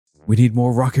we need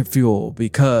more rocket fuel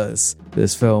because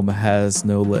this film has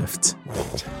no lift.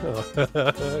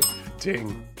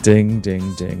 Ding. Ding,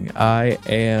 ding, ding. I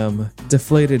am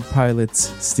Deflated Pilot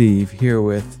Steve here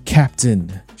with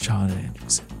Captain Sean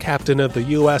Anderson. Captain of the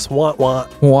U.S. Want.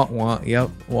 Want. Yep,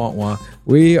 want.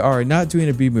 We are not doing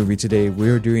a B movie today. We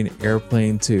are doing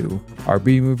Airplane 2. Our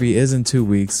B movie is in 2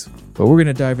 weeks, but we're going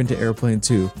to dive into Airplane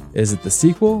 2. Is it the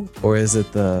sequel or is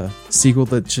it the sequel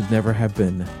that should never have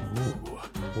been?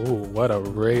 Ooh, what a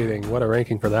rating. What a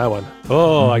ranking for that one.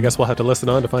 Oh, I guess we'll have to listen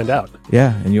on to find out.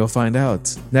 Yeah, and you'll find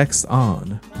out next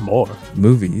on More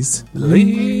Movies.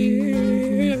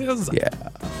 Please. Yeah.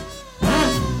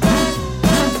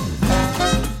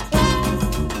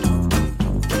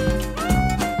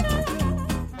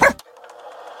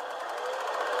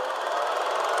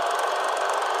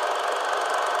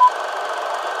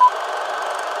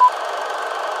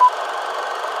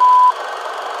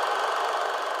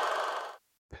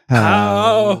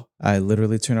 Pow. I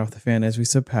literally turned off the fan as we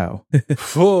said pow.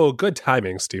 Oh, good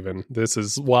timing, Stephen. This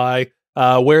is why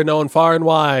we're known far and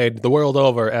wide, the world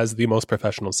over, as the most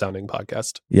professional sounding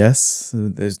podcast. Yes,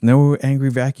 there's no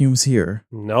angry vacuums here.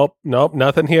 Nope,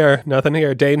 nothing here.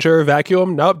 Danger,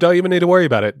 vacuum, nope, don't even need to worry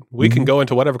about it. We can go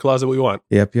into whatever closet we want.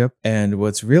 Yep. And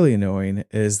what's really annoying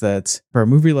is that for a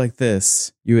movie like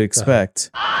this, you would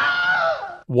expect...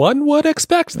 One would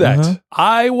expect that.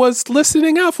 I was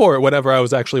listening out for it whenever I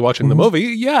was actually watching the movie.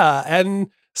 Yeah, and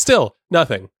still,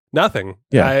 nothing.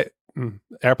 Yeah.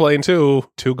 Airplane 2,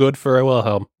 too good for a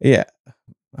Wilhelm. Yeah.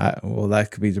 Well,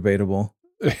 that could be debatable.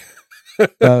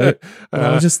 I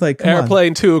was just like,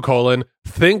 Airplane 2,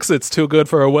 thinks it's too good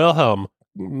for a Wilhelm,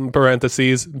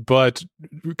 parentheses, but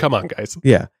come on, guys.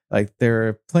 Yeah. Like, there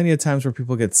are plenty of times where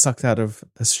people get sucked out of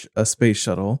a space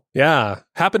shuttle. Yeah.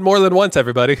 Happened more than once,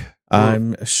 everybody.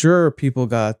 I'm sure people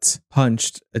got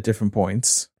punched at different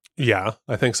points. Yeah,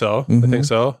 I think so.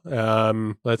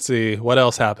 Let's see. What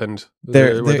else happened?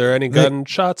 Were there any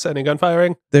gunshots? Any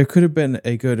gunfiring? There could have been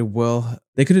they could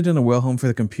have done a Wilhelm for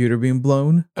the computer being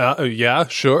blown. Yeah,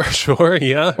 sure.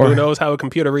 Yeah. Who knows how a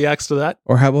computer reacts to that?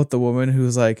 Or how about the woman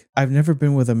who's like, I've never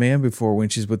been with a man before when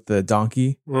she's with the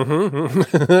donkey.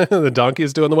 The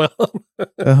donkey's doing the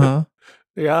Wilhelm.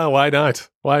 Yeah, why not?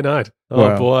 Oh,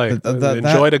 well, boy.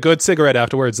 Enjoyed a good cigarette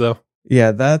afterwards, though.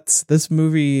 Yeah, that's this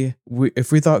movie.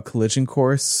 If we thought Collision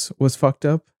Course was fucked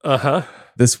up,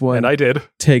 this one, and I did,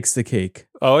 takes the cake.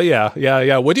 Oh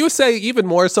yeah. Would you say even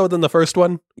more so than the first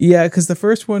one? Yeah, because the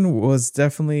first one was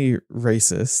definitely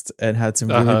racist and had some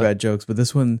really bad jokes, but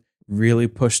this one really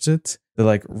pushed it.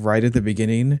 Like right at the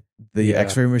beginning, the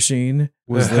X-ray machine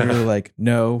was literally like,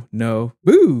 no,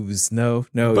 boobs, no,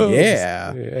 boobs.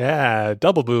 Yeah,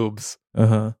 double boobs.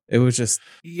 It was just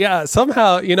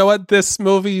somehow, you know what, this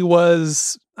movie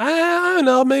was, I don't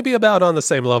know, maybe about on the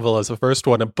same level as the first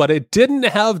one, but it didn't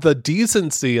have the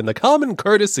decency and the common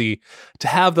courtesy to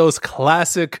have those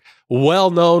classic,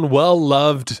 well-known,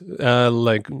 well-loved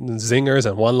like zingers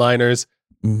and one-liners.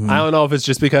 I don't know if it's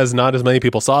just because not as many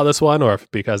people saw this one or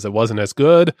because it wasn't as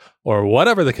good or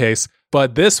whatever the case,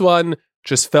 but this one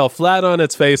just fell flat on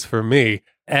its face for me.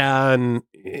 And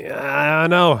I don't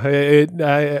know,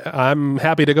 I'm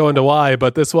happy to go into why,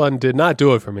 but this one did not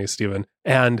do it for me, Stephen.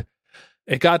 And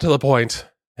it got to the point,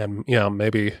 and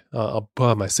maybe I'll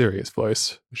put on my serious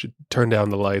voice. We should turn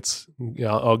down the lights.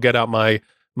 I'll get out my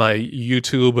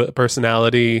YouTube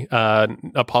personality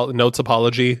notes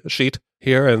apology sheet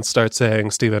here and start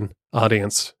saying, Stephen,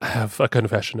 audience, I have a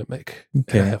confession to make.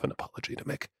 Okay. I have an apology to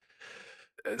make.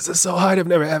 This is so hard. I've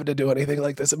never had to do anything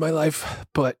like this in my life,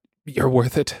 but you're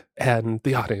worth it, and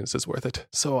the audience is worth it.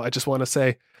 So I just want to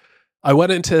say, I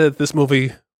went into this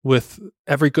movie with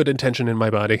every good intention in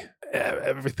my body,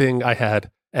 everything I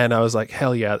had, and I was like,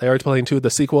 hell yeah, Airplane 2, the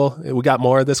sequel, we got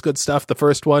more of this good stuff. The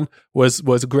first one was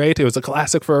great. It was a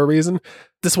classic for a reason.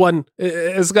 This one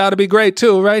has got to be great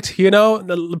too, right?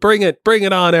 Bring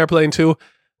it on, Airplane 2.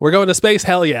 We're going to space,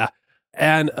 hell yeah.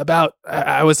 And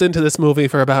I was into this movie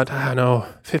for about,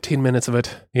 15 minutes of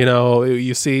it.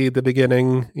 You see the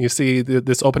beginning, you see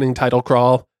this opening title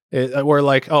crawl. We're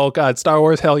like, oh God, Star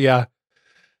Wars, hell yeah.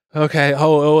 Okay, a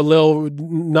little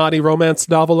naughty romance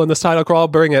novel in this title crawl,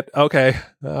 bring it. Okay,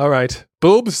 all right.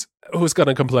 Boobs? Who's going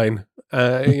to complain?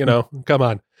 Come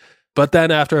on. But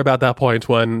then after about that point,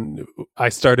 when I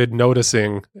started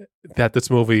noticing that this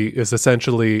movie is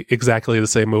essentially exactly the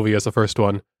same movie as the first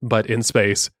one, but in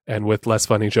space and with less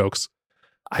funny jokes,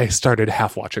 I started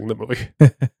half watching the movie.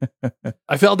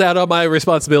 I fell down on my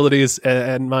responsibilities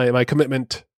and my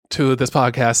commitment to this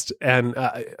podcast. And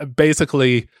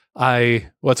basically,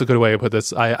 what's a good way to put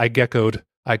this? I geckoed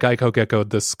I Geico Gecko'd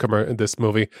this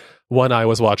movie. One I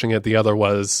was watching it, the other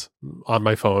was on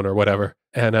my phone or whatever.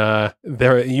 And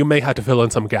there you may have to fill in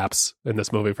some gaps in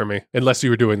this movie for me, unless you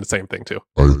were doing the same thing too.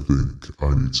 I think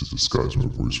I need to disguise my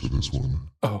voice for this one.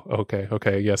 Oh,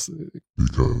 okay, yes.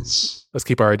 Because let's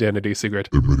keep our identity secret.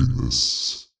 Admitting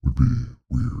this would be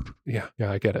weird. Yeah,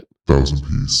 I get it.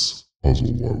 1,000-piece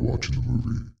puzzle while watching the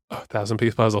movie. Oh,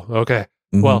 1,000-piece puzzle. Okay.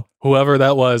 Mm-hmm. Well, whoever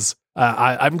that was,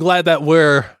 I'm glad that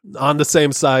we're on the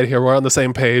same side here. We're on the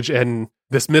same page, and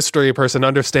this mystery person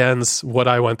understands what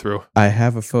I went through. I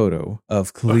have a photo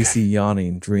of Khaleesi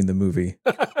yawning during the movie.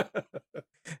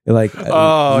 Like,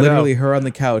 literally her on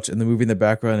the couch and the movie in the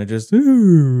background and just,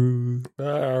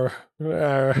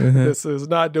 this is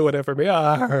not doing it for me.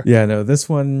 Yeah, no, this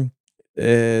one,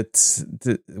 it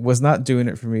was not doing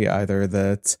it for me either.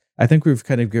 That I think we've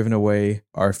kind of given away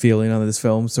our feeling on this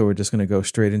film, so we're just going to go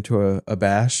straight into a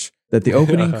bash. That the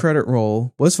opening credit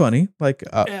roll was funny. Like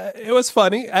it was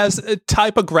funny. As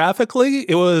typographically,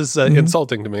 it was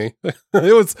insulting to me.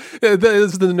 it was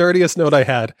the nerdiest note I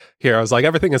had here. I was like,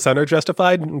 everything is center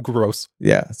justified. Gross.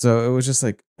 Yeah. So it was just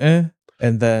like, eh.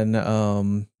 And then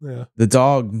the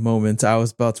dog moment, I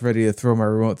was about ready to throw my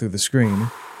remote through the screen.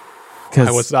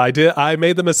 I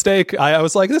made the mistake. I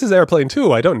was like, this is Airplane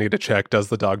 2. I don't need to check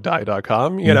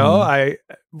doesthedogdie.com. You know,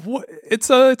 it's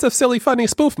a silly, funny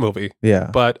spoof movie. Yeah.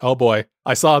 But oh boy,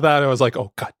 I saw that and I was like,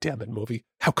 oh god damn it, movie.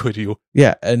 How could you?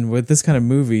 Yeah. And with this kind of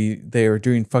movie, they were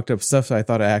doing fucked up stuff. So I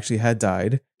thought I actually had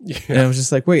died. Yeah. And I was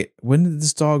just like, wait, when did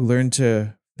this dog learn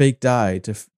to fake die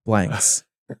to blanks?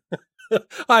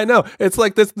 I know. It's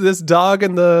like this dog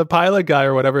and the pilot guy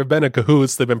or whatever have been in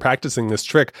cahoots. They've been practicing this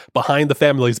trick behind the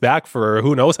family's back for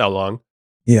who knows how long.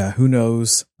 Yeah, who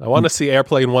knows? I want to see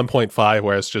Airplane 1.5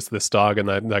 where it's just this dog and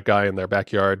that guy in their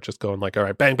backyard just going like, all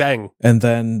right, bang, bang. And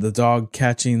then the dog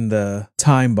catching the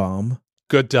time bomb.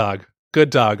 Good dog. Good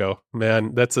doggo.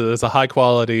 Man, that's a high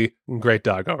quality, great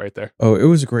doggo right there. Oh, it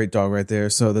was a great dog right there.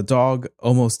 So the dog,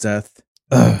 almost death.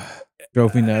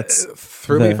 Drove me nuts.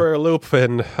 Threw me for a loop,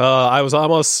 and I was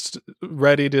almost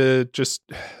ready to just,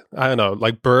 I don't know,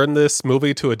 like burn this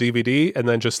movie to a DVD and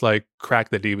then just like crack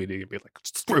the DVD and be like,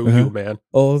 screw you, man.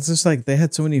 Oh, it's just like they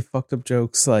had so many fucked up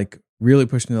jokes, like really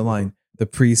pushing the line. The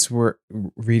priests were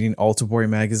reading Altar Boy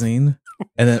magazine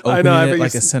and then opening it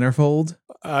like a centerfold.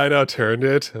 I know, turned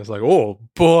it. I was like, oh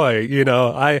boy, you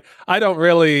know, I don't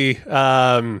really,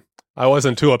 I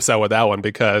wasn't too upset with that one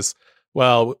because,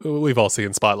 well, we've all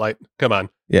seen Spotlight. Come on.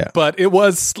 Yeah. But it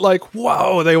was like,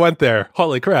 whoa, they went there.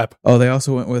 Holy crap. Oh, they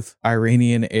also went with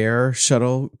Iranian Air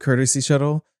shuttle, courtesy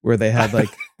shuttle, where they had like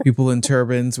people in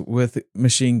turbans with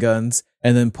machine guns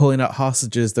and then pulling out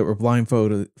hostages that were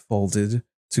blindfolded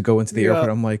to go into the airport.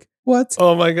 I'm like, what?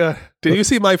 Oh my God. Did you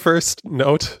see my first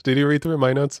note? Did you read through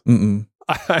my notes? Mm-mm.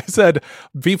 I said,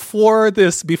 before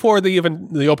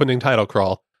the opening title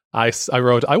crawl, I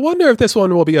wrote, I wonder if this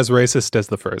one will be as racist as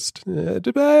the first.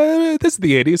 This is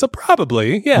the 80s, so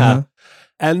probably, yeah. Uh-huh.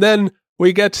 And then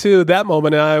we get to that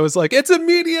moment, and I was like, it's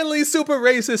immediately super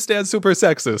racist and super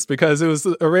sexist because it was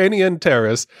the Iranian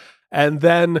terrorists. And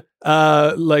then,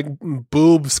 like,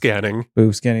 boob scanning.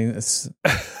 Boob scanning.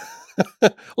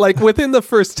 Like, within the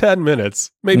first 10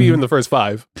 minutes, maybe even the first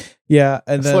 5. Yeah,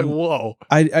 and it's then like, whoa.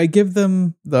 I give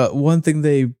them the one thing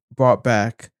they brought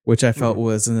back, which I felt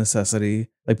was a necessity.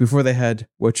 Like before they had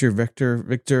what's your Victor,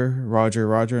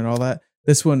 Roger, and all that.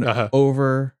 This one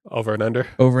over and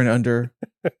under.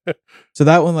 So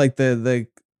that one, like the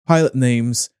pilot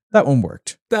names, that one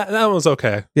worked. That was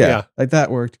okay. Yeah, like that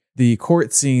worked. The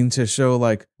court scene to show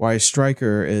like why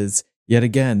Stryker is yet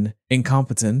again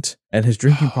incompetent, and his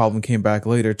drinking problem came back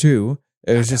later too.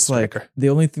 It was just like the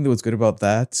only thing that was good about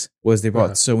that was they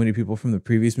brought so many people from the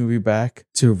previous movie back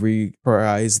to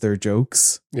reprise their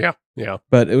jokes. Yeah.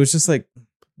 But it was just like,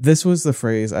 this was the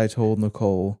phrase I told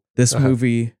Nicole. This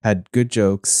movie had good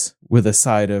jokes with a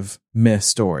side of meh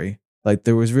story. Like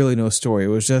there was really no story. It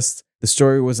was just the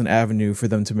story was an avenue for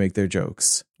them to make their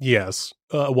jokes. Yes,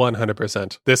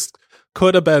 100%. This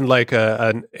could have been like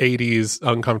an 80s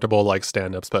uncomfortable like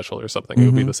stand-up special or something. It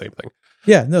would be the same thing.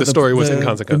 Yeah, no, the story was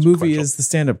inconsequential. The movie is the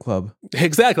stand-up club.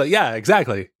 Exactly. Yeah,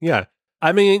 exactly. Yeah.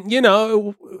 I mean, you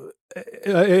know,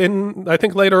 I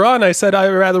think later on I said I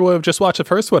rather would have just watched the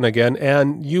first one again,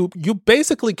 and you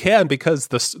basically can because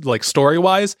like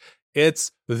story-wise,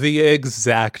 it's the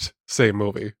exact same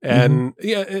movie. And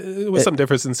yeah, it was some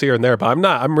differences here and there, but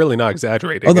I'm really not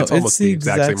exaggerating. Oh, no, it's almost the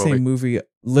exact same movie.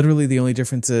 Literally the only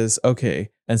difference is, okay,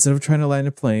 instead of trying to land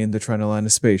a plane, they're trying to land a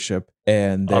spaceship,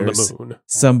 and there's on the moon.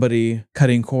 Somebody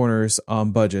cutting corners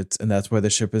on budgets, and that's why the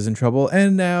ship is in trouble.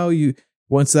 And now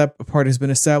once that part has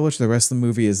been established, the rest of the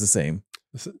movie is the same.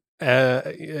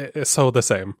 So the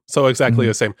same. So exactly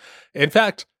the same. In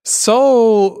fact,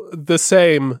 so the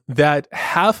same that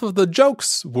half of the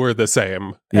jokes were the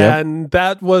same. Yep. And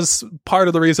that was part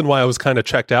of the reason why I was kind of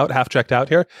half checked out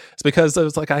here. It's because I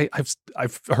was like,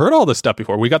 I've heard all this stuff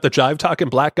before. We got the jive talking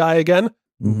black guy again.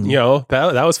 You know,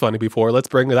 that was funny before. Let's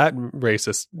bring that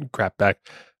racist crap back.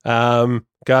 I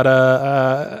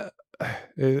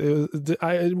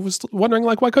was wondering,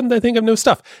 like, why couldn't they think of new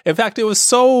stuff? In fact, it was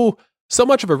so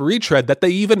much of a retread that they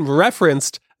even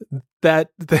referenced that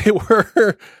they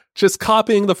were just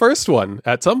copying the first one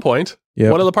at some point.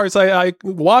 Yep. One of the parts I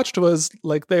watched was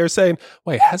like they were saying,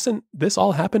 wait, hasn't this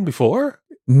all happened before?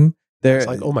 It's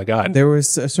like, oh my God. There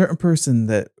was a certain person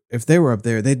that if they were up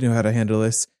there, they'd know how to handle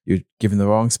this. You'd give them the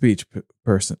wrong speech,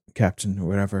 person, captain, or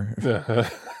whatever.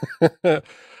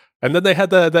 And then they had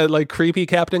that like creepy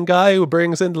captain guy who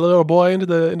brings in the little boy into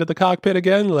the cockpit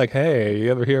again. Like, hey,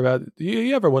 you ever hear about?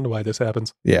 You ever wonder why this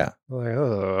happens? Yeah. Like,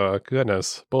 oh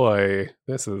goodness, boy,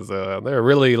 this is they're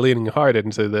really leaning hard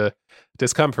into the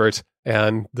discomfort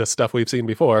and the stuff we've seen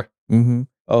before.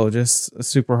 Oh, just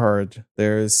super hard.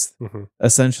 There's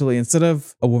essentially, instead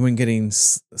of a woman getting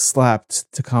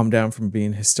slapped to calm down from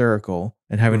being hysterical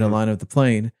and having to line up the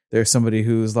plane, there's somebody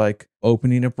who's like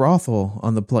opening a brothel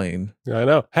on the plane. I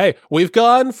know. Hey, we've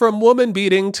gone from woman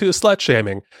beating to slut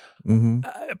shaming.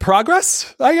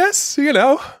 Progress, I guess, you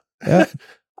know. Yeah.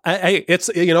 It's,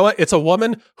 you know what? It's a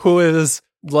woman who is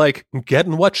like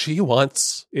getting what she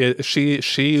wants.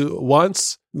 She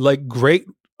wants like great,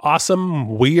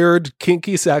 awesome, weird,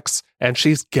 kinky sex, and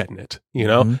she's getting it, you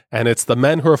know? And it's the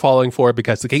men who are falling for it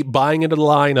because they keep buying into the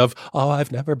line of, oh,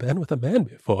 I've never been with a man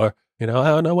before. You know, I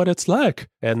don't know what it's like.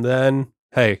 And then,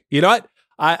 hey, you know what?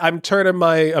 I'm turning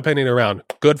my opinion around.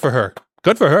 Good for her.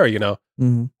 Good for her, you know.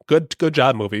 Good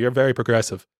job, movie. You're very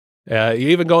progressive. You're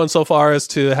even going so far as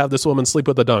to have this woman sleep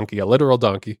with a donkey, a literal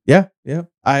donkey. Yeah.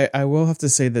 I will have to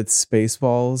say that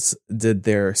Spaceballs did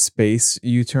their space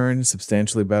U-turn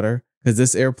substantially better. Because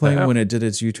this airplane, when it did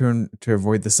its U-turn to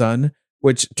avoid the sun,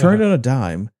 which turned on a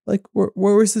dime, like,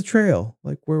 where was the trail?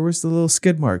 Like, where was the little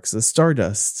skid marks, the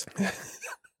stardust?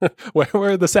 Where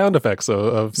were the sound effects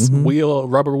of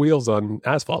rubber wheels on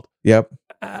asphalt? Yep.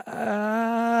 You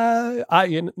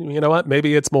know what?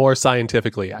 Maybe it's more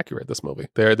scientifically accurate, this movie.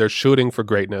 They're shooting for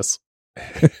greatness.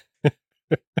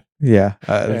 Yeah.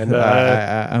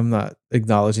 I'm not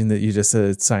acknowledging that you just said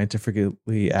it's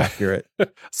scientifically accurate.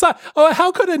 So,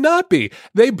 how could it not be?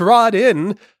 They brought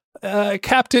in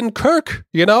Captain Kirk.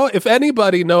 You know, if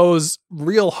anybody knows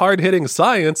real hard-hitting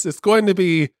science, it's going to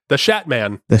be the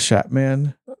Shatman. The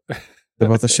Shatman?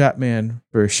 About the Shatman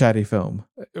for Shatty film.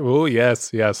 Oh,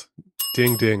 yes.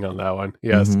 Ding, ding on that one.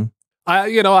 Yes.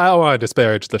 I don't want to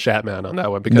disparage the Shatman on that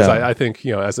one because I think,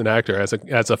 you know, as an actor,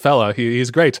 as a fella,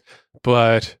 he's great.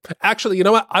 But actually, you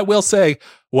know what? I will say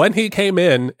when he came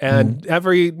in and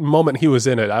every moment he was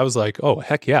in it, I was like, oh,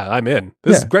 heck yeah, I'm in.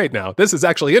 This is great now. This is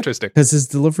actually interesting. Because his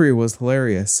delivery was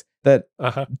hilarious. That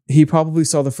he probably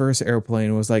saw the first airplane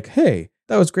and was like, hey,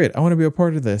 that was great. I want to be a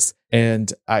part of this.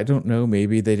 And I don't know,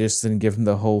 maybe they just didn't give him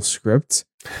the whole script.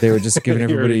 They were just giving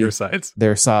everybody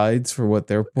their sides for what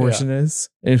their portion is.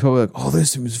 And he's probably like, oh,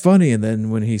 this was funny. And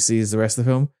then when he sees the rest of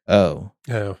the film, oh.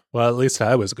 Yeah. Well, at least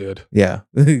I was good. Yeah,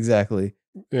 exactly.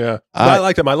 Yeah. I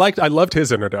liked him. I loved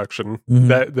his introduction.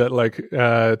 That like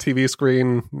TV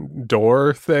screen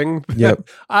door thing. Yep.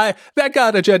 That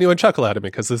got a genuine chuckle out of me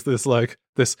because this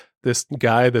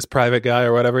guy, this private guy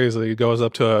or whatever, he goes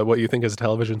up to what you think is a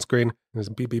television screen. There's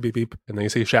beep, beep, beep, beep. And then you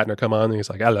see Shatner come on and he's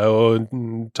like, hello,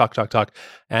 and talk.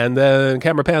 And then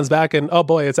camera pans back and, oh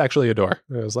boy, it's actually a door.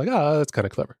 And I was like, oh, that's kind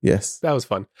of clever. Yes. That was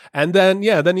fun. And then,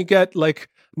 then you get like,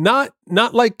 not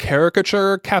like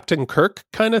caricature Captain Kirk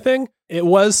kind of thing. It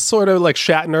was sort of like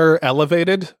Shatner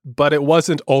elevated, but it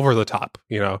wasn't over the top,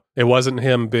 you know? It wasn't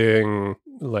him being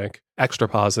like extra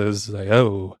pauses, like,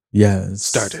 oh, yes,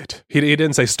 started. He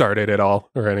didn't say started at all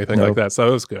or anything like that, so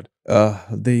it was good.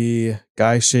 The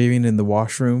guy shaving in the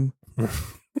washroom.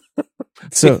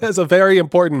 So he has a very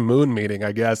important moon meeting,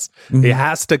 I guess. He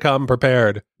has to come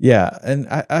prepared. Yeah, and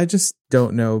I just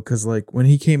don't know, because like when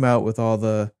he came out with all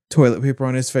the toilet paper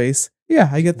on his face, yeah,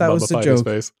 I get that was a joke.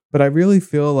 But I really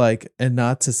feel like, and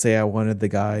not to say I wanted the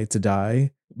guy to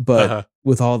die, but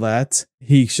with all that,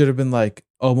 he should have been like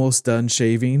almost done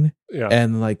shaving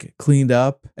and like cleaned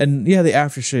up. And yeah, the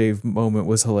aftershave moment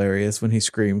was hilarious when he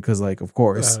screamed because like, of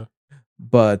course.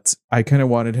 But I kind of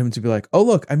wanted him to be like, oh,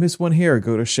 look, I missed one hair,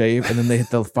 go to shave. And then they hit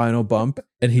the final bump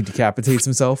and he decapitates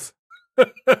himself.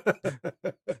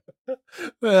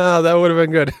 Well, that would have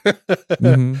been good.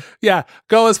 Yeah,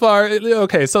 go as far.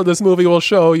 Okay, so this movie will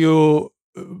show you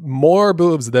more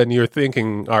boobs than you're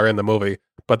thinking are in the movie.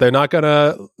 but they're not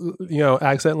gonna,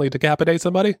 accidentally decapitate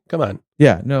somebody. Come on.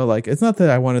 Yeah, no, like it's not that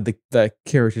I wanted that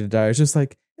character to die. It's just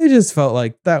like it just felt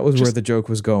like that was where the joke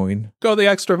was going. Go the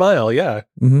extra mile, yeah.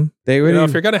 Mm-hmm. They really,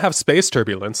 if you're gonna have space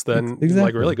turbulence, then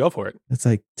like really go for it. It's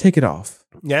like take it off.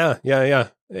 Yeah.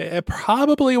 It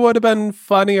probably would have been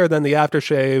funnier than the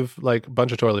aftershave, like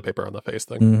bunch of toilet paper on the face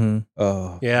thing. Mm-hmm.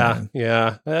 Oh, yeah, man.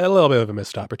 yeah. A little bit of a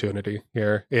missed opportunity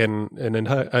here in an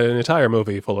entire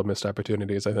movie full of missed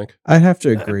opportunities, I think. I'd have to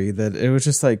agree that it was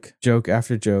just like joke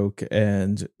after joke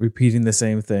and repeating the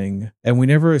same thing. And we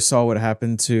never saw what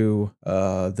happened to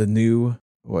the new,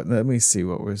 let me see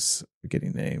what was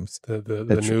getting names.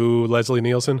 The new Leslie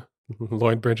Nielsen,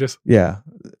 Lloyd Bridges. Yeah,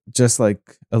 just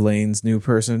like Elaine's new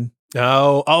person.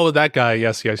 Oh, that guy.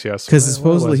 Yes. Because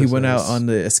supposedly he went out on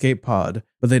the escape pod,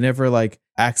 but they never like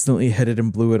accidentally hit it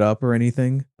and blew it up or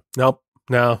anything. Nope.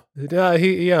 No.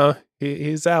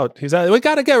 He's out. He's out. We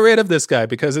got to get rid of this guy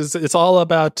because it's all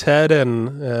about Ted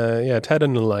and Ted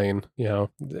and Elaine.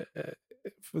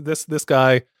 This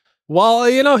guy. Well,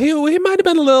 he might have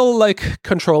been a little like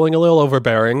controlling, a little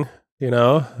overbearing.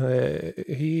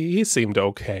 He seemed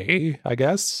okay, I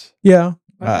guess. Yeah.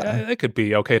 It could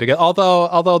be okay to get,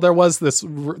 although there was this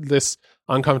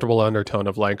uncomfortable undertone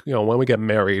of like, when we get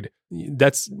married,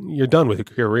 you're done with your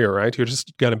career, right? You're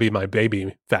just gonna be my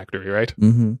baby factory, right?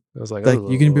 Mm-hmm. I was like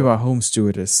you can be my home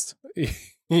stewardess.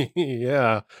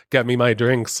 Yeah, get me my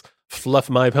drinks, fluff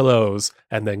my pillows,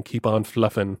 and then keep on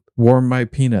fluffing. Warm my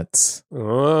peanuts.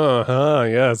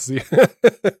 Yes.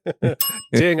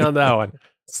 Ding on that one.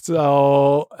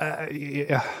 So,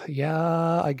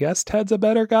 I guess Ted's a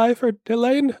better guy for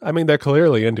Elaine. I mean, they're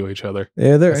clearly into each other.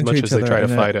 Yeah, they're as into much each as other, they try to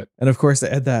fight it. And of course, they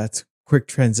had that quick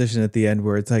transition at the end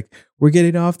where it's like, we're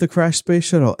getting off the crashed space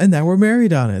shuttle, and now we're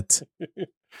married on it.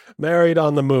 Married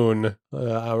on the moon.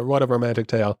 What a romantic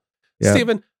tale. Yeah.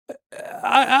 Stephen,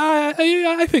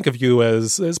 I think of you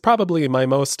as probably my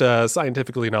most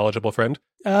scientifically knowledgeable friend.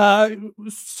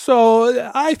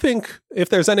 So I think if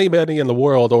there's anybody in the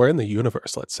world or in the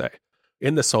universe, let's say,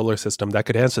 in the solar system that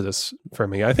could answer this for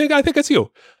me, I think it's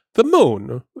you. The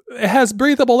moon has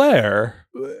breathable air.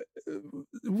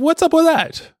 What's up with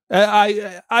that?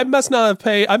 I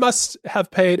must have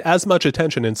paid as much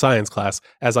attention in science class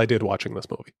as I did watching this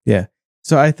movie. Yeah.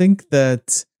 So I think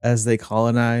that as they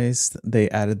colonized, they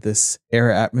added this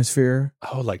air atmosphere.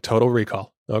 Oh, like Total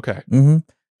Recall. Okay. Mm-hmm.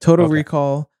 Total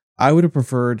Recall. I would have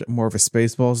preferred more of a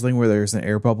Spaceballs thing where there's an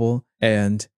air bubble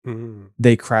and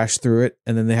they crash through it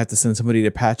and then they have to send somebody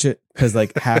to patch it because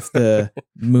like half the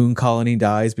moon colony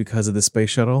dies because of the space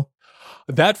shuttle.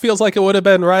 That feels like it would have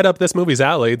been right up this movie's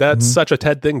alley. That's such a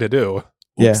Ted thing to do.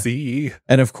 Oopsie. Yeah.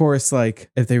 And of course,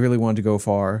 like if they really wanted to go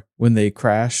far, when they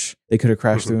crash, they could have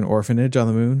crashed through an orphanage on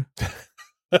the moon.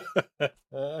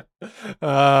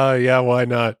 Yeah, why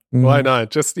not? Why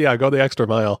not? Just go the extra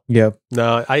mile. Yep.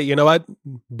 No, you know what?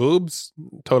 Boobs,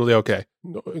 totally okay.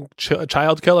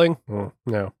 Child killing?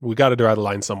 No, we got to draw the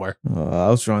line somewhere. I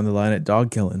was drawing the line at dog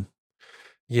killing.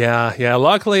 Yeah.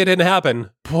 Luckily, it didn't happen.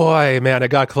 Boy, man, it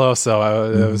got close. So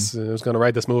I was going to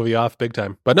write this movie off big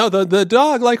time. But no, the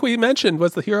dog, like we mentioned,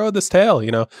 was the hero of this tale.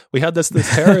 We had this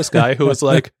terrorist guy who was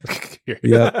like,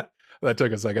 yeah. That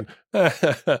took a second.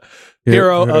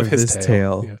 Hero of his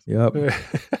tale. Yes. Yep.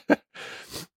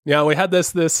 Yeah, we had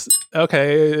this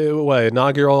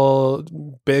inaugural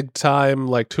big time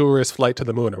like tourist flight to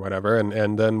the moon or whatever,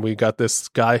 and then we got this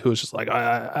guy who's just like,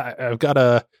 I've got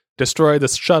to destroy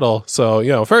this shuttle.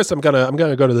 So first I'm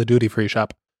gonna go to the duty free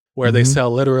shop where they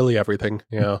sell literally everything.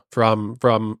 From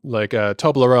like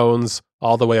Toblerones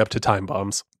all the way up to time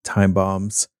bombs. Time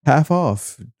bombs, half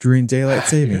off during daylight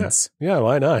savings. Yeah,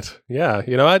 why not? Yeah,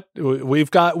 you know what? We've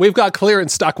got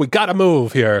clearance stock. We got to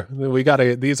move here.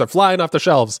 These are flying off the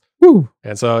shelves. Woo!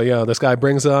 And so this guy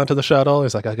brings it onto the shuttle.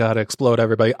 He's like, I got to explode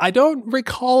everybody. I don't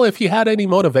recall if he had any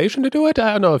motivation to do it.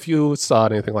 I don't know if you saw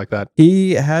anything like that.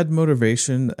 He had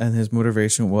motivation, and his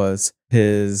motivation was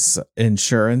his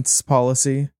insurance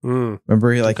policy.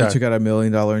 Remember, he took out $1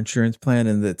 million insurance plan,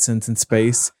 and that since in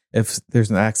space, if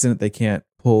there's an accident, they can't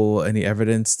pull any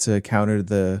evidence to counter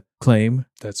the claim.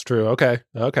 That's true. Okay.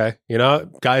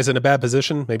 Guy's in a bad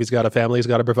position. Maybe he's got a family he's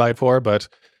got to provide for, but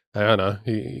I don't know.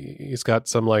 He's got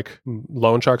some like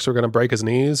loan sharks who are going to break his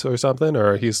knees or something,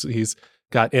 or he's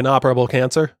got inoperable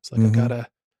cancer. It's like I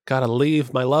gotta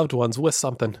leave my loved ones with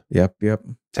something. Yep.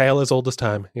 Tale as old as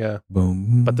time. Yeah.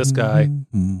 Boom. But this guy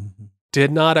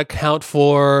did not account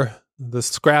for the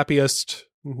scrappiest,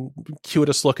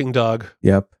 cutest looking dog.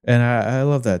 Yep. And I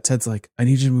love that. Ted's like, I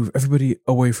need you to move everybody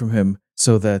away from him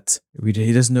so that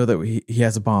he doesn't know that he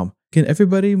has a bomb. Can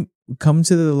everybody come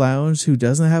to the lounge who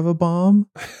doesn't have a bomb?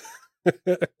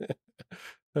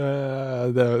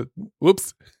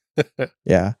 Whoops.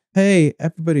 Yeah. Hey,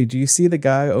 everybody, do you see the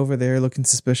guy over there looking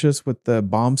suspicious with the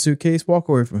bomb suitcase? Walk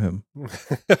away from him.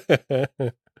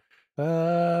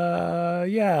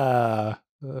 Yeah.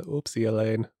 Oopsie,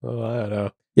 Elaine. Oh, I don't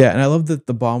know. Yeah, and I love that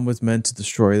the bomb was meant to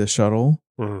destroy the shuttle.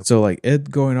 Mhm. So, like, it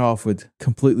going off would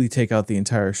completely take out the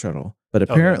entire shuttle. But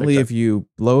yeah, apparently, big if you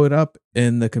blow it up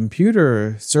in the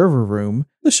computer server room,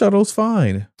 the shuttle's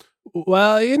fine.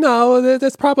 Well, you know,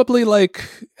 that's probably like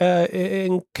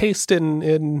encased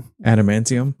in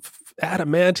Adamantium?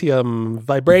 adamantium,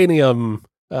 vibranium,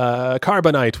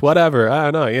 carbonite, whatever. I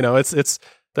don't know. You know, it's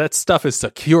that stuff is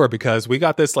secure because we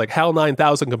got this like HAL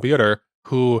 9000 computer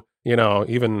who, you know,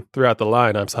 even throughout the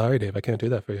line, I'm sorry, Dave, I can't do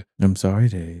that for you. I'm sorry,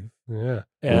 Dave. Yeah.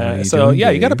 What are you So doing, yeah,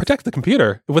 you got to Dave? protect the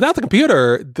computer. Without the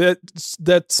computer,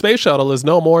 that space shuttle is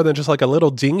no more than just like a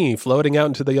little dinghy floating out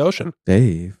into the ocean.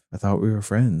 Dave, I thought we were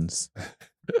friends.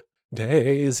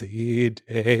 Daisy,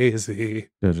 Daisy,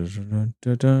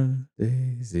 Dun-dun-dun-dun-dun,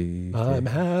 Daisy. I'm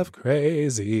half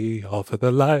crazy, all for the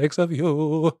likes of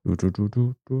you.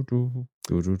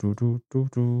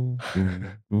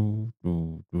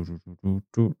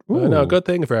 No, good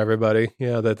thing for everybody.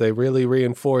 Yeah, that they really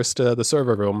reinforced the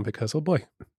server room because, oh boy.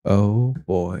 Oh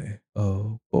boy.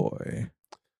 Oh boy.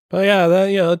 But yeah,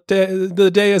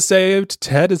 the day is saved.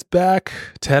 Ted is back.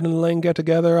 Ted and Elaine get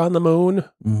together on the moon.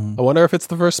 Mhm. I wonder if it's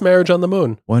the first marriage on the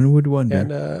moon. One would wonder.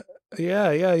 And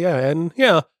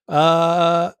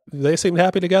they seem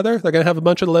happy together. They're gonna have a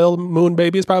bunch of little moon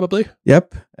babies, probably.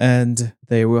 Yep. And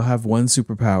they will have one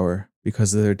superpower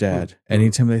because of their dad. Mm-hmm.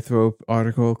 Anytime they throw up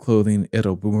article of clothing,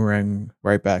 it'll boomerang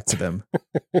right back to them.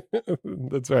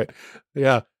 That's right.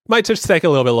 Yeah, might just take a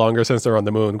little bit longer since they're on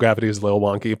the moon. Gravity is a little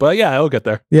wonky, but yeah, it'll get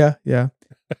there. Yeah, yeah.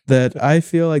 That I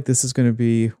feel like this is going to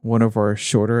be one of our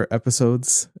shorter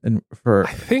episodes, and for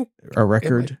I think our it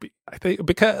record. might be. I think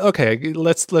because okay,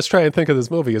 let's try and think of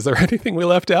this movie. Is there anything we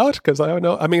left out? Because I don't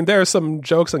know. I mean, there are some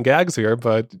jokes and gags here,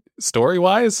 but story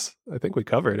wise, I think we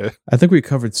covered it. I think we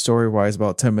covered story wise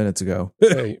about 10 minutes ago.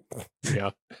 Hey, yeah.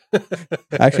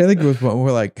 Actually, I think it was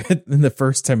more like in the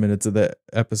first 10 minutes of the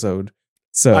episode.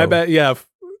 So I bet. Yeah. If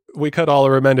we cut all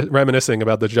reminiscing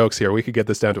about the jokes here, we could get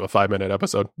this down to a 5-minute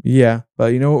episode. Yeah,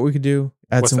 but you know what we could do?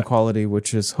 Add What's some that? quality,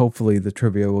 which is hopefully the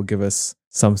trivia will give us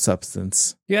some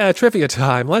substance. Yeah, trivia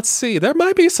time. Let's see. There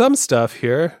might be some stuff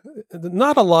here.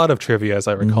 Not a lot of trivia, as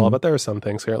I recall, Mhm. but there are some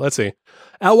things here. Let's see.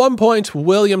 At one point,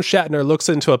 William Shatner looks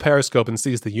into a periscope and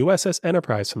sees the USS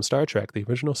Enterprise from Star Trek, the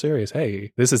original series.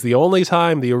 Hey, this is the only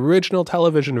time the original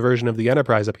television version of the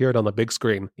Enterprise appeared on the big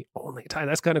screen. The only time.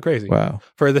 That's kind of crazy. Wow.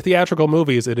 For the theatrical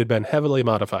movies, it had been heavily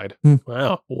modified. Hmm.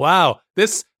 Wow.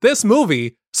 This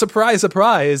movie, surprise,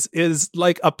 surprise, is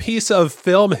like a piece of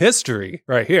film history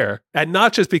right here. And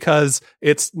not just because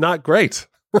it's not great.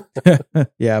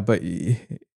 Yeah, but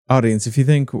audience, if you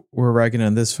think we're ragging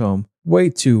on this film,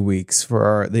 wait 2 weeks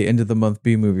for the end of the month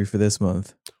B movie for this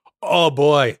month. Oh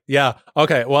boy. Yeah.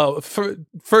 Okay. Well,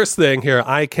 first thing here,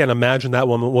 I can imagine that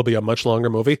one will be a much longer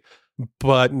movie,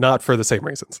 but not for the same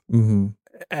reasons. Mm-hmm.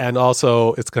 And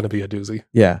also, it's going to be a doozy.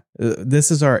 Yeah, this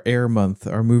is our Air month,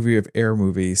 our movie of Air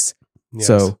movies. Yes.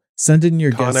 So send in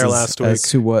your Con Air guesses last as week.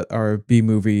 to what our B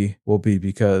movie will be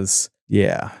because,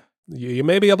 yeah. You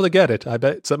may be able to get it. I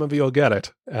bet some of you will get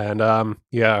it. And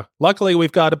yeah, luckily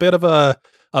we've got a bit of a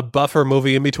buffer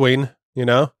movie in between. You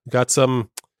know, got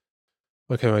some.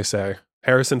 What can I say?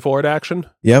 Harrison Ford action.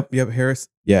 Yep,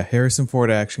 Harrison Ford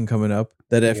action coming up.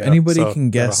 That if Yeah, anybody so can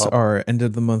that'll guess help. our end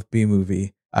of the month B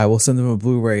movie, I will send them a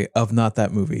Blu-ray of not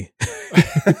that movie.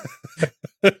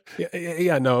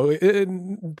 No,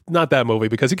 not that movie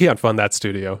because you can't fund that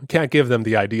studio. You can't give them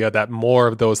the idea that more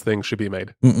of those things should be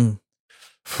made. Mm-mm.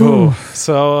 Phew.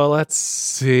 So let's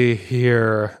see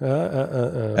here.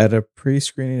 At a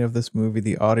pre-screening of this movie,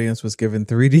 the audience was given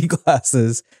 3D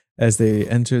glasses as they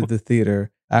entered the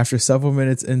theater. After several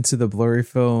minutes into the blurry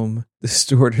film,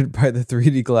 distorted by the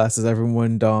 3D glasses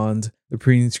everyone donned, the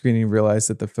pre-screening realized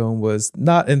that the film was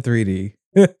not in 3D.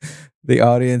 The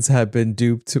audience had been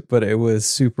duped, but it was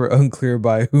super unclear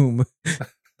by whom.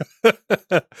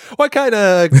 What kind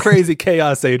of crazy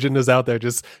chaos agent is out there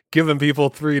just giving people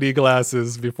 3D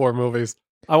glasses before movies?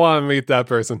 I want to meet that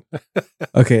person.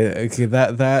 Okay,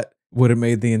 that would have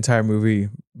made the entire movie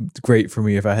great for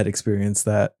me if I had experienced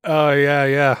that. Oh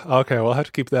yeah. Okay, we'll have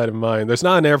to keep that in mind. There's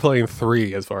not an Airplane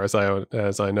 3 as far as I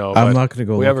know. I'm but not going to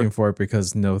go looking for it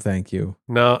because no, thank you.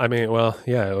 No, I mean, well,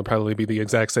 yeah, it would probably be the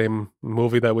exact same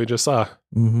movie that we just saw.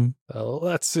 Mm-hmm.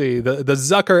 Let's see.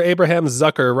 The Abraham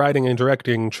Zucker writing and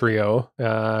directing trio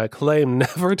claim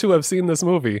never to have seen this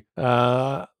movie.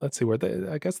 Let's see,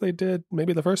 I guess they did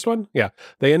maybe the first one? Yeah.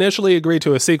 They initially agreed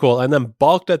to a sequel and then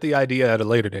balked at the idea at a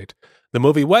later date. The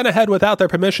movie went ahead without their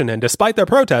permission, and despite their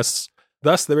protests,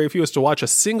 thus they refused to watch a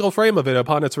single frame of it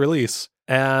upon its release,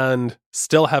 and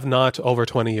still have not over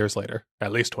 20 years later.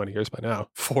 At least 20 years by now.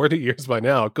 40 years by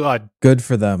now. God. Good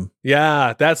for them.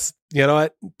 Yeah, that's, you know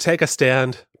what? Take a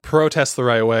stand. Protest the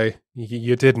right way.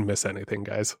 You didn't miss anything,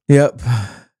 guys. Yep.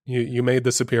 You made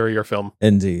the superior film.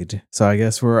 Indeed. So I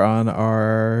guess we're on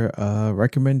our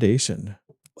recommendation.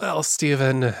 Well,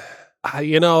 Stephen,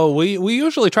 we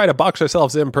usually try to box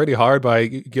ourselves in pretty hard by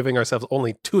giving ourselves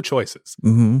only two choices.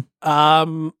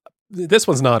 Mm-hmm. This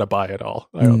one's not a buy at all.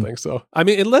 I don't think so. I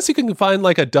mean, unless you can find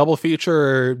like a double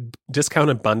feature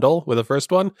discounted bundle with the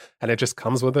first one, and it just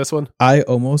comes with this one. I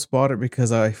almost bought it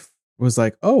because I was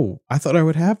like, oh, I thought I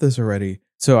would have this already.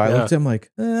 So I looked at him like,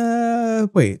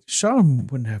 wait, Sean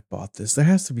wouldn't have bought this. There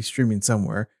has to be streaming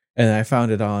somewhere. And I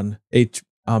found it on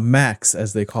Max,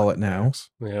 as they call it now.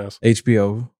 Yes.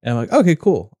 HBO. And I'm like, okay,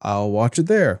 cool. I'll watch it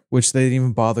there. Which they didn't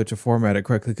even bother to format it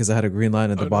correctly because I had a green line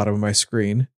at the bottom of my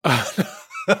screen.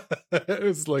 It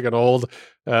was like an old,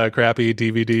 crappy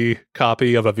DVD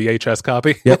copy of a VHS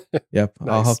copy. Yep. Nice.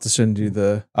 I'll have to send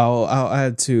you I'll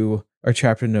add to our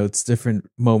chapter notes different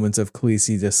moments of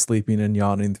Khaleesi just sleeping and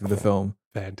yawning through the film.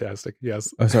 Fantastic.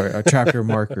 Yes. Oh, sorry, our chapter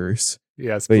markers.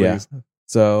 Yes, but please. Yeah.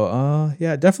 So,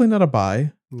 definitely not a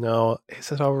buy. No.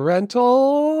 Is it a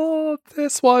rental?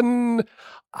 This one,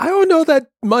 I don't know that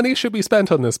money should be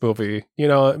spent on this movie.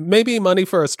 Maybe money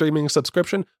for a streaming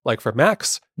subscription, like for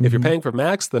Max. Mm-hmm. If you're paying for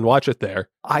Max, then watch it there.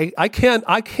 I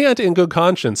can't in good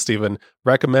conscience, Stephen,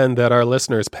 recommend that our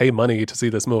listeners pay money to see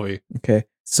this movie. Okay.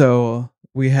 So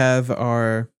we have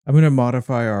I'm going to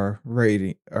modify our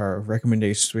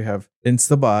recommendations. We have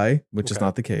Insta Buy, which is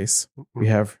not the case. We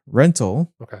have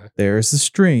rental. Okay. There's the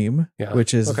stream, yeah.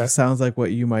 which sounds like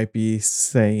what you might be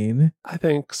saying. I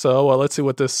think so. Well, let's see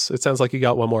it sounds like you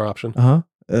got one more option. Uh-huh.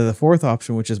 The fourth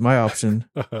option, which is my option,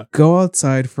 go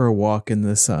outside for a walk in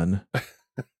the sun.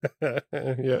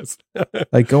 Yes.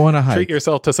 Like go on a hike. Treat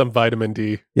yourself to some vitamin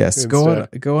D. Yes. Go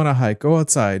on a hike. Go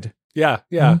outside. Yeah.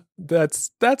 Mm-hmm.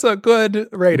 That's a good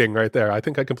rating right there. I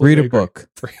think I completely agree. Read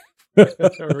a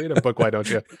book. Read a book, why don't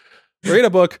you? Read a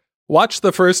book, watch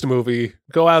the first movie,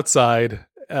 go outside,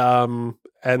 and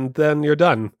then you're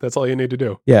done. That's all you need to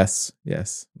do. Yes.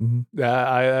 Mm-hmm.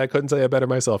 I couldn't say it better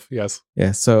myself. Yes.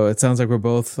 Yeah, so it sounds like we're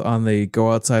both on the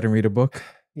go outside and read a book.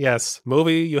 Yes.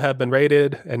 Movie, you have been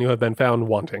rated and you have been found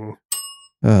wanting.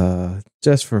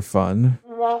 Just for fun.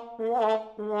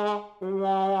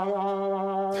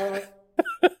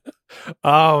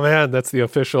 Oh man, that's the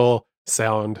official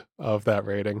sound of that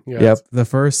rating. Yes. Yep, the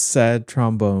first sad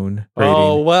trombone rating.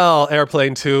 Oh well,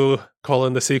 Airplane 2,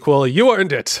 the sequel. You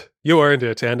earned it.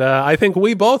 And I think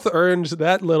we both earned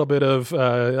that little bit of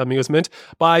amusement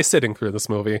by sitting through this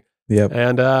movie. Yep.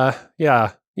 And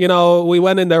we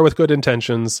went in there with good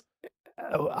intentions.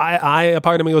 A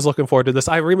part of me was looking forward to this.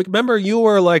 I remember you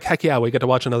were like, heck yeah, we get to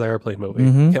watch another Airplane movie.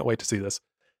 Mm-hmm. Can't wait to see this.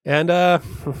 And,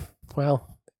 well,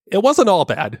 it wasn't all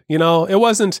bad. It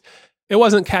wasn't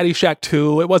Caddyshack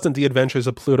 2. It wasn't The Adventures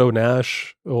of Pluto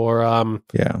Nash or, I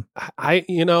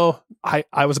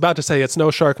was about to say it's no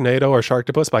Sharknado or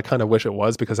Sharktopus, but I kind of wish it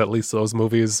was because at least those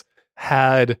movies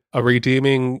had a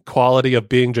redeeming quality of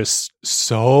being just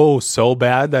so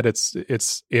bad that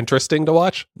it's interesting to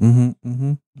watch.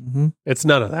 It's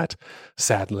none of that,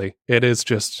 sadly. It is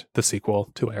just the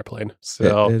sequel to Airplane.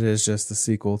 So it is just the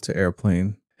sequel to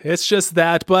Airplane. It's just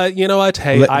that, but you know what?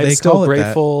 Hey, I'm still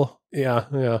grateful.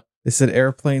 Yeah. They said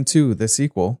Airplane 2, the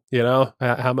sequel.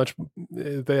 How much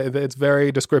it's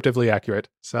very descriptively accurate.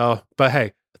 So, but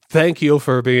hey, thank you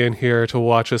for being here to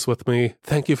watch this with me.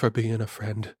 Thank you for being a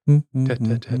friend.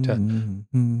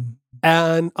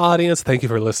 And audience, thank you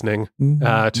for listening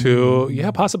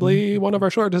to, possibly one of our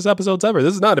shortest episodes ever.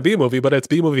 This is not a B-movie, but it's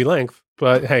B-movie length.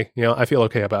 But hey, I feel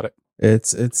okay about it.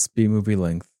 It's B-movie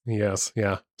length. Yes,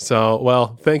 yeah. So,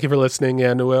 well, thank you for listening,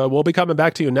 and we'll be coming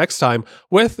back to you next time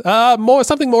with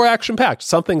something more action-packed,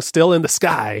 something still in the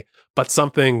sky, but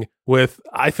something with,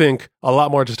 I think, a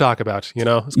lot more to talk about.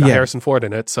 It's got Harrison Ford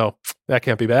in it, so that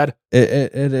can't be bad.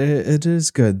 It is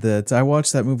good. That I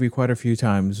watched that movie quite a few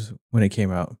times when it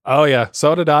came out. Oh yeah,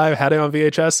 so did I. Had it on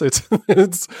VHS.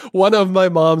 It's one of my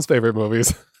mom's favorite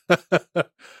movies.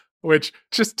 Which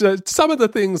just some of the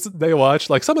things they watched,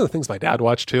 like some of the things my dad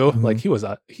watched too. Mhm. Like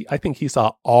I think he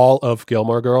saw all of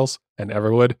Gilmore Girls and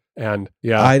Everwood, and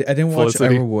yeah, I didn't watch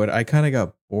Felicity. Everwood. I kind of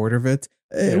got bored of it.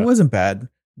 It Yeah. wasn't bad.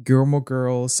 Gilmore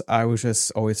Girls, I was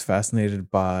just always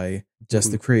fascinated by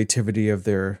just the creativity of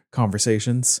their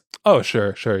conversations. Oh,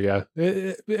 sure, yeah.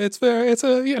 It's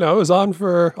it was on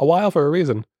for a while for a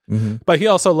reason. Mm-hmm. But he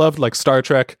also loved like Star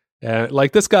Trek, and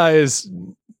like this guy's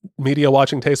media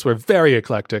watching tastes were very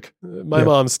eclectic. My Yep.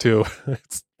 mom's too.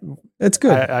 It's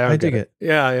good. I don't dig get it.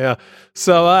 Yeah.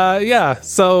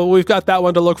 So we've got that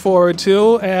one to look forward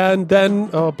to, and then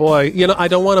oh boy, I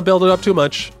don't want to build it up too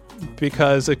much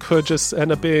because it could just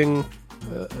end up being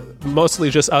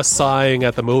mostly just us sighing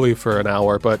at the movie for an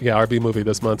hour. But yeah, our B movie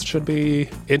this month should be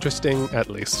interesting at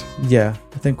least. Yeah,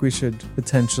 I think we should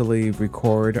potentially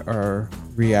record our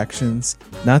reactions.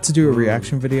 Not to do a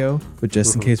reaction video, but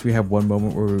just in case we have one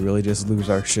moment where we really just lose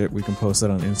our shit, we can post it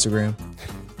on Instagram.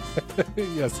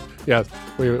 Yes,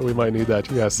 we might need that.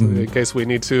 Yes, in case we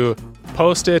need to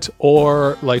post it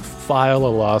or like file a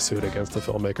lawsuit against the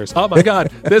filmmakers. Oh my God,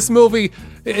 this movie,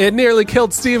 it nearly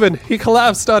killed Steven. He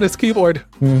collapsed on his keyboard.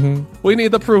 Mm-hmm. We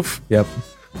need the proof. Yep.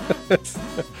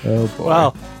 Oh boy.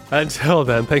 Well, until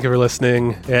then, thank you for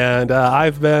listening. And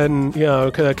I've been,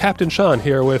 Captain Sean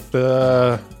here with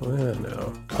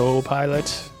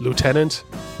co-pilot, lieutenant,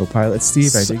 Co-pilot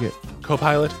Steve, I dig it.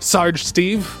 co-pilot, Sarge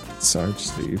Steve. Sarge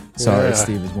Steve. Sorry, Yeah.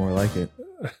 Steve is more like it.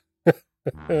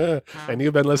 And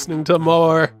you've been listening to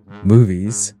more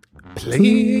Movies.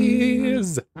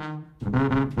 Please.